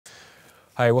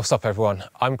Hey, what's up everyone?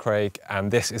 I'm Craig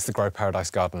and this is the Grow Paradise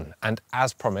Garden, and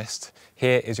as promised,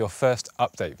 here is your first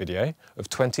update video of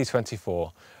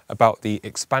 2024 about the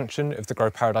expansion of the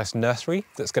Grow Paradise nursery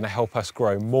that's going to help us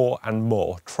grow more and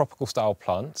more tropical style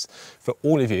plants for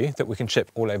all of you that we can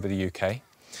ship all over the UK,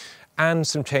 and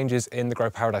some changes in the Grow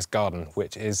Paradise Garden,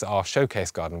 which is our showcase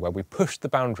garden where we push the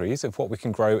boundaries of what we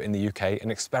can grow in the UK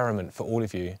and experiment for all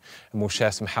of you, and we'll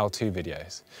share some how-to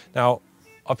videos. Now,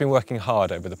 I've been working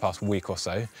hard over the past week or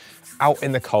so, out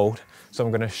in the cold, so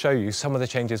I'm going to show you some of the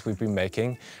changes we've been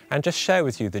making and just share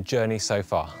with you the journey so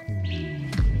far.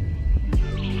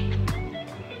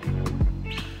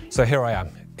 So here I am,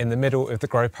 in the middle of the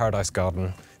Grow Paradise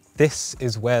Garden. This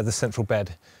is where the central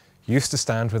bed used to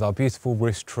stand with our beautiful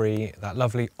roost tree, that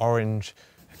lovely orange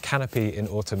canopy in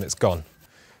autumn. It's gone.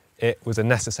 It was a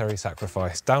necessary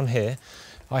sacrifice. Down here,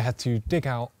 I had to dig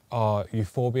out our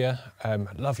euphorbia,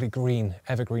 lovely green,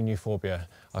 evergreen euphorbia.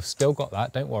 I've still got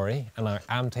that, don't worry, and I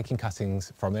am taking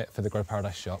cuttings from it for the Grow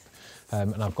Paradise shop.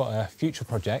 And I've got a future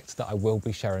project that I will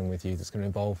be sharing with you that's going to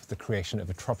involve the creation of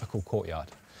a tropical courtyard.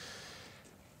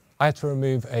 I had to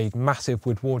remove a massive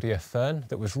Woodwardia fern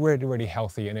that was really, really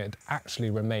healthy, and it had actually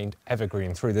remained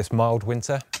evergreen through this mild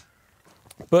winter.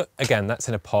 But again, that's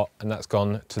in a pot and that's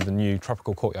gone to the new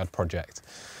tropical courtyard project.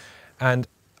 And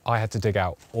I had to dig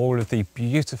out all of the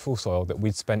beautiful soil that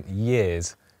we'd spent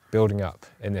years building up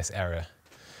in this area.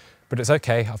 But it's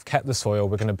okay, I've kept the soil.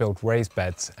 We're going to build raised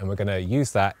beds and we're going to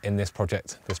use that in this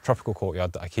project, this tropical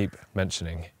courtyard that I keep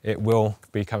mentioning. It will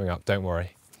be coming up, don't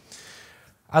worry.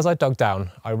 As I dug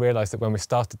down, I realised that when we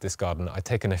started this garden, I'd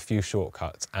taken a few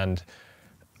shortcuts and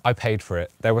I paid for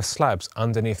it. There were slabs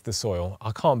underneath the soil.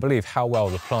 I can't believe how well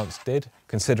the plants did,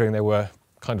 considering they were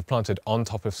kind of planted on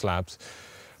top of slabs.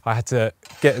 I had to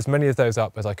get as many of those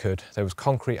up as I could. There was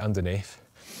concrete underneath,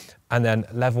 and then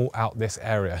level out this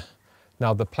area.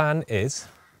 Now the plan is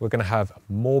we're going to have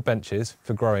more benches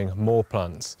for growing more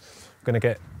plants. We're going to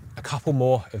get a couple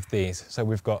more of these. So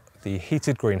we've got the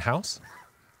heated greenhouse,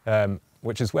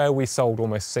 which is where we sold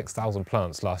almost 6,000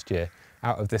 plants last year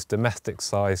out of this domestic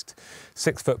sized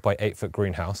 6 foot by 8 foot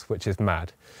greenhouse, which is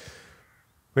mad.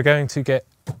 We're going to get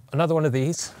another one of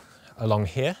these along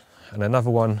here and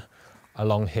another one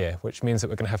along here, which means that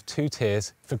we're going to have 2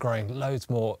 tiers for growing loads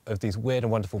more of these weird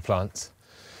and wonderful plants.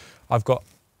 I've got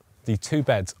the 2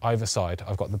 beds either side.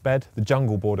 I've got the bed, the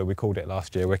jungle border we called it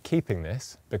last year. We're keeping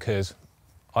this because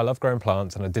I love growing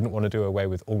plants and I didn't want to do away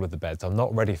with all of the beds. I'm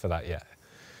not ready for that yet.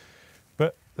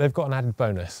 But they've got an added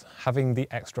bonus. Having the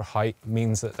extra height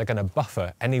means that they're going to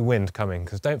buffer any wind coming,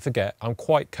 because don't forget, I'm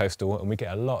quite coastal and we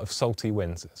get a lot of salty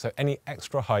winds. So any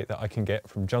extra height that I can get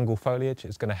from jungle foliage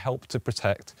is going to help to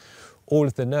protect all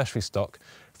of the nursery stock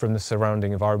from the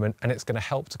surrounding environment, and it's going to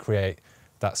help to create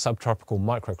that subtropical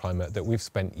microclimate that we've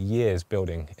spent years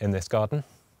building in this garden.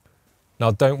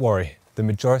 Now don't worry, the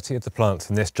majority of the plants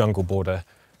in this jungle border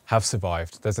have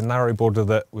survived. There's a narrow border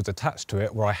that was attached to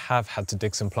it where I have had to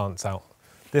dig some plants out.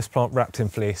 This plant wrapped in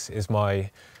fleece is my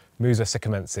Musa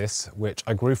sycamensis, which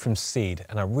I grew from seed,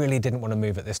 and I really didn't want to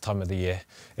move at this time of the year.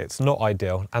 It's not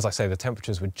ideal. As I say, the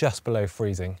temperatures were just below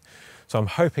freezing. So I'm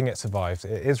hoping it survives.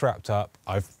 It is wrapped up.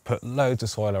 I've put loads of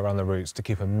soil around the roots to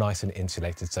keep them nice and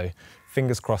insulated. So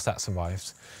fingers crossed that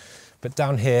survives. But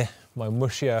down here, my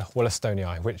Muschia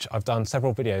wollastonii, which I've done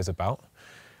several videos about,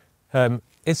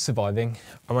 is surviving.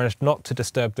 I managed not to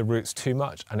disturb the roots too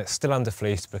much, and it's still under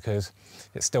fleece because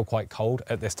it's still quite cold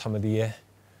at this time of the year.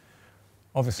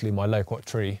 Obviously my loquat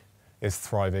tree is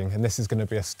thriving, and this is going to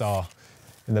be a star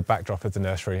in the backdrop of the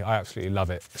nursery. I absolutely love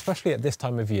it, especially at this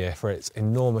time of year for its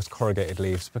enormous corrugated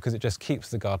leaves, because it just keeps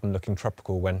the garden looking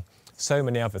tropical when so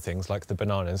many other things like the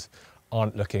bananas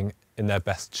aren't looking in their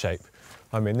best shape.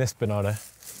 I mean, this banana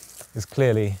is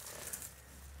clearly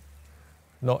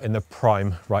not in the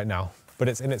prime right now, but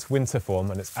it's in its winter form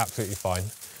and it's absolutely fine.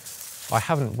 I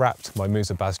haven't wrapped my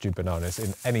Musa basjoo bananas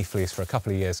in any fleece for a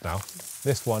couple of years now.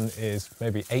 This one is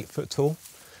maybe 8 foot tall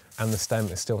and the stem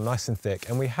is still nice and thick,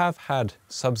 and we have had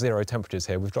sub-zero temperatures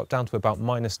here. We've dropped down to about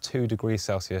 -2 degrees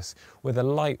Celsius with a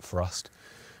light frost,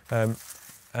 and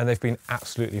they've been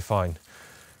absolutely fine.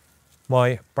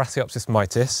 My Brasseopsis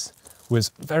mitis was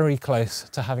very close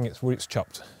to having its roots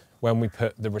chopped when we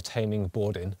put the retaining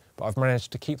board in, but I've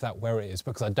managed to keep that where it is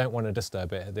because I don't want to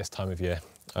disturb it at this time of year.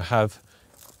 I have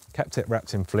kept it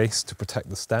wrapped in fleece to protect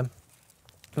the stem,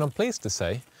 and I'm pleased to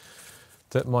say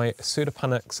that my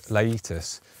Pseudopanax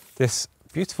laetus, this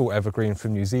beautiful evergreen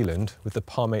from New Zealand with the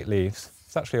palmate leaves,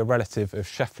 it's actually a relative of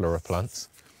Schefflera plants,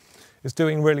 is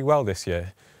doing really well this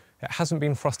year. It hasn't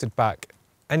been frosted back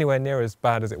anywhere near as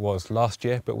bad as it was last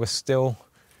year, but we're still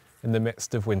in the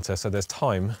midst of winter, so there's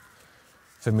time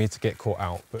for me to get caught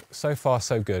out, but so far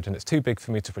so good, and it's too big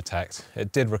for me to protect.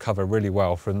 It did recover really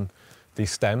well from the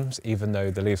stems, even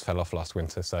though the leaves fell off last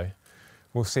winter, so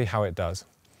we'll see how it does.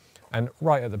 And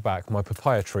right at the back, my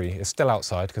papaya tree is still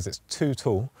outside because it's too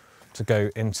tall to go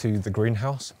into the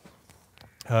greenhouse.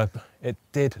 It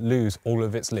did lose all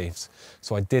of its leaves,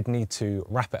 so I did need to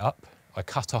wrap it up. I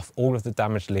cut off all of the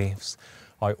damaged leaves.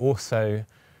 I also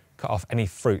cut off any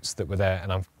fruits that were there,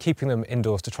 and I'm keeping them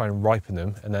indoors to try and ripen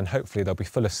them, and then hopefully they'll be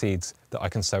full of seeds that I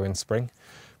can sow in spring.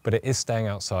 But it is staying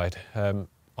outside. I'm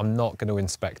not going to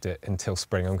inspect it until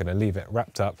spring. I'm going to leave it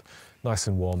wrapped up nice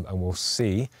and warm, and we'll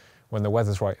see when the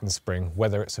weather's right in spring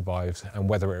whether it survives and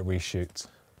whether it reshoots.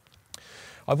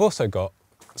 I've also got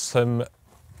some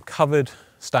covered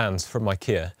stands from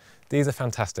IKEA. These are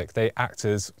fantastic. They act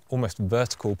as almost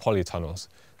vertical polytunnels.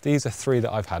 These are 3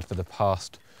 that I've had for the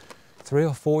past 3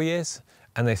 or 4 years,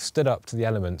 and they've stood up to the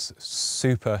elements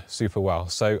super well.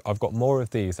 So I've got more of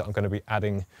these that I'm going to be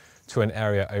adding to an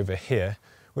area over here,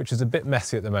 which is a bit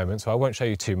messy at the moment, so I won't show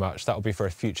you too much. That'll be for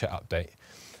a future update.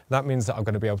 That means that I'm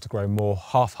going to be able to grow more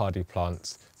half-hardy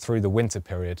plants through the winter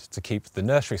period to keep the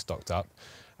nursery stocked up,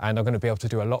 and I'm going to be able to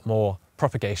do a lot more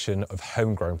propagation of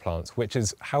homegrown plants, which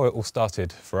is how it all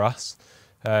started for us.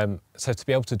 So to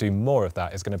be able to do more of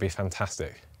that is going to be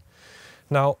fantastic.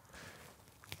 Now,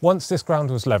 once this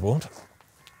ground was levelled,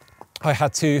 I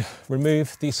had to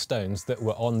remove these stones that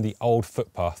were on the old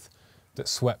footpath that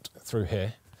swept through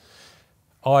here.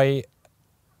 I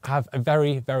have a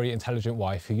very intelligent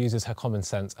wife who uses her common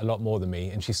sense a lot more than me,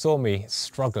 and she saw me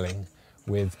struggling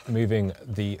with moving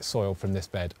the soil from this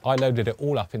bed. I loaded it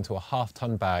all up into a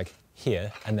half-ton bag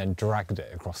here and then dragged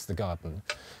it across the garden,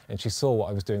 and she saw what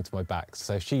I was doing to my back,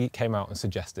 so she came out and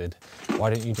suggested,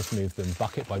 why don't you just move them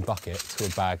bucket by bucket to a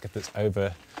bag that's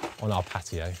over on our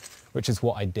patio, which is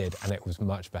what I did, and it was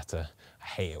much better. I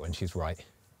hate it when she's right.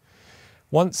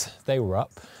 Once they were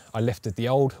up, I lifted the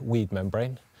old weed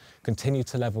membrane, continued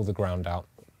to level the ground out,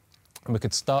 and we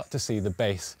could start to see the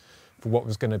base for what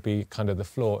was going to be kind of the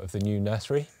floor of the new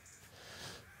nursery.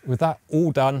 With that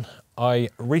all done, I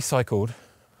recycled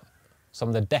some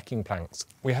of the decking planks.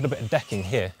 We had a bit of decking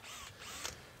here.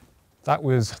 That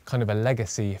was kind of a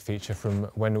legacy feature from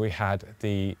when we had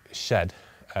the shed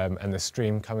and the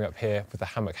stream coming up here with the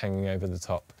hammock hanging over the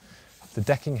top. The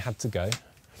decking had to go,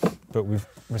 but we've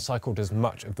recycled as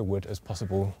much of the wood as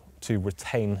possible to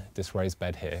retain this raised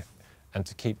bed here and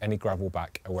to keep any gravel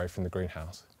back away from the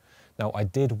greenhouse. Now, I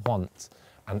did want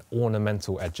an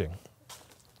ornamental edging.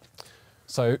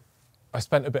 So I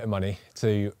spent a bit of money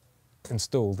to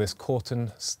install this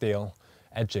Corten steel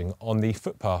edging on the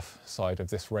footpath side of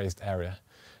this raised area.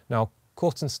 Now,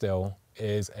 Corten steel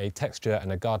is a texture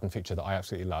and a garden feature that I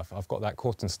absolutely love. I've got that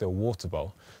Corten steel water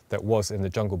bowl that was in the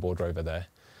jungle border over there,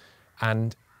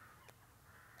 and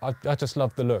I just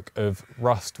love the look of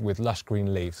rust with lush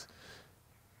green leaves.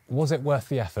 Was it worth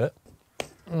the effort?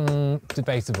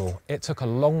 Debatable. It took a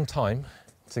long time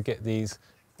to get these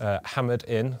hammered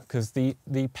in, because the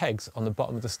pegs on the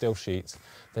bottom of the steel sheets,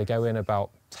 they go in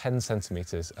about 10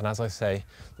 centimetres, and as I say,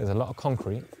 there's a lot of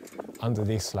concrete under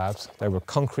these slabs. There were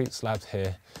concrete slabs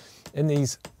here. In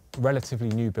these relatively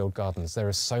new build gardens, there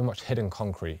is so much hidden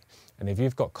concrete, and if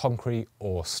you've got concrete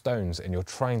or stones and you're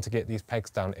trying to get these pegs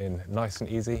down in nice and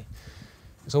easy,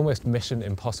 it's almost mission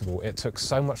impossible. It took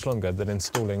so much longer than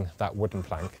installing that wooden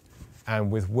plank.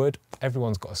 And with wood,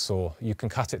 everyone's got a saw. You can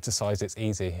cut it to size, it's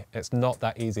easy. It's not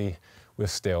that easy with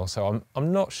steel. So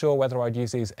I'm not sure whether I'd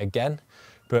use these again,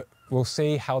 but we'll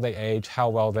see how they age, how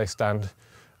well they stand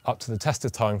up to the test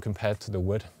of time compared to the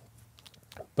wood.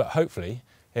 But hopefully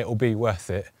it will be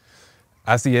worth it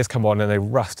as the years come on and they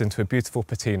rust into a beautiful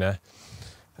patina.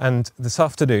 And this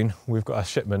afternoon, we've got a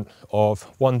shipment of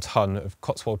 1 ton of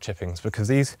Cotswold chippings, because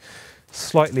these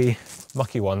slightly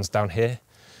mucky ones down here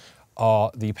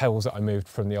are the pebbles that I moved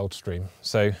from the old stream.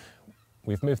 So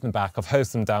we've moved them back. I've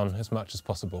hosed them down as much as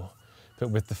possible.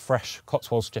 But with the fresh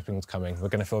Cotswold chippings coming, we're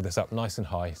going to fill this up nice and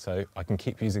high so I can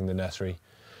keep using the nursery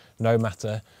no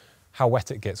matter how wet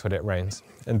it gets when it rains.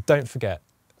 And don't forget,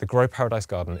 the Grow Paradise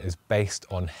garden is based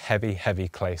on heavy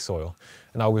clay soil.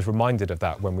 And I was reminded of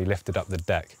that when we lifted up the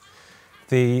deck.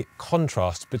 The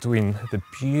contrast between the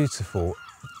beautiful,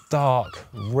 dark,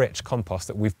 rich compost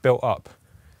that we've built up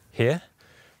here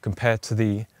compared to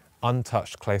the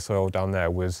untouched clay soil down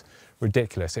there was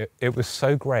ridiculous. It was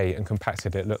so grey and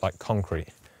compacted it looked like concrete.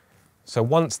 So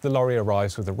once the lorry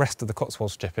arrives with the rest of the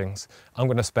Cotswold chippings, I'm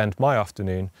going to spend my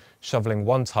afternoon shoveling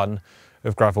 1 ton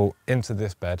of gravel into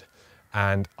this bed,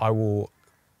 and I will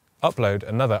upload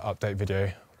another update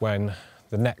video when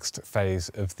the next phase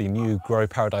of the new Grow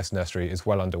Paradise nursery is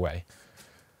well underway.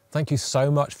 Thank you so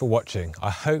much for watching. I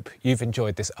hope you've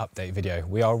enjoyed this update video.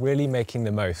 We are really making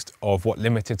the most of what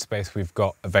limited space we've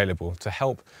got available to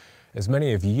help as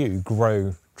many of you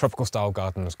grow tropical style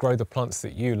gardens, grow the plants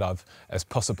that you love as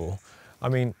possible. I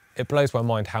mean, it blows my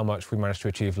mind how much we managed to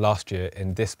achieve last year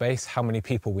in this space, how many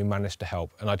people we managed to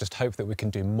help, and I just hope that we can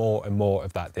do more and more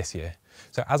of that this year.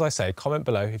 So as I say, comment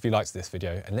below if you liked this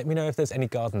video and let me know if there's any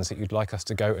gardens that you'd like us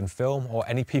to go and film or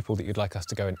any people that you'd like us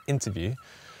to go and interview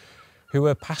who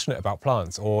are passionate about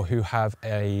plants or who have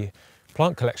a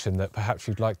plant collection that perhaps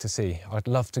you'd like to see. I'd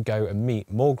love to go and meet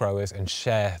more growers and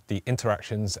share the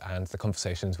interactions and the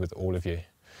conversations with all of you.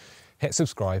 Hit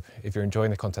subscribe if you're enjoying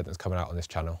the content that's coming out on this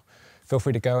channel. Feel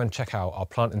free to go and check out our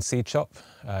plant and seed shop.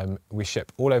 We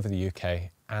ship all over the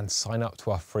UK, and sign up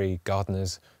to our free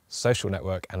gardeners social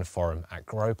network and forum at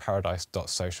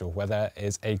growparadise.social, where there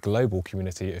is a global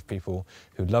community of people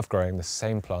who love growing the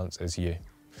same plants as you.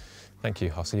 Thank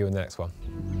you. I'll see you in the next one.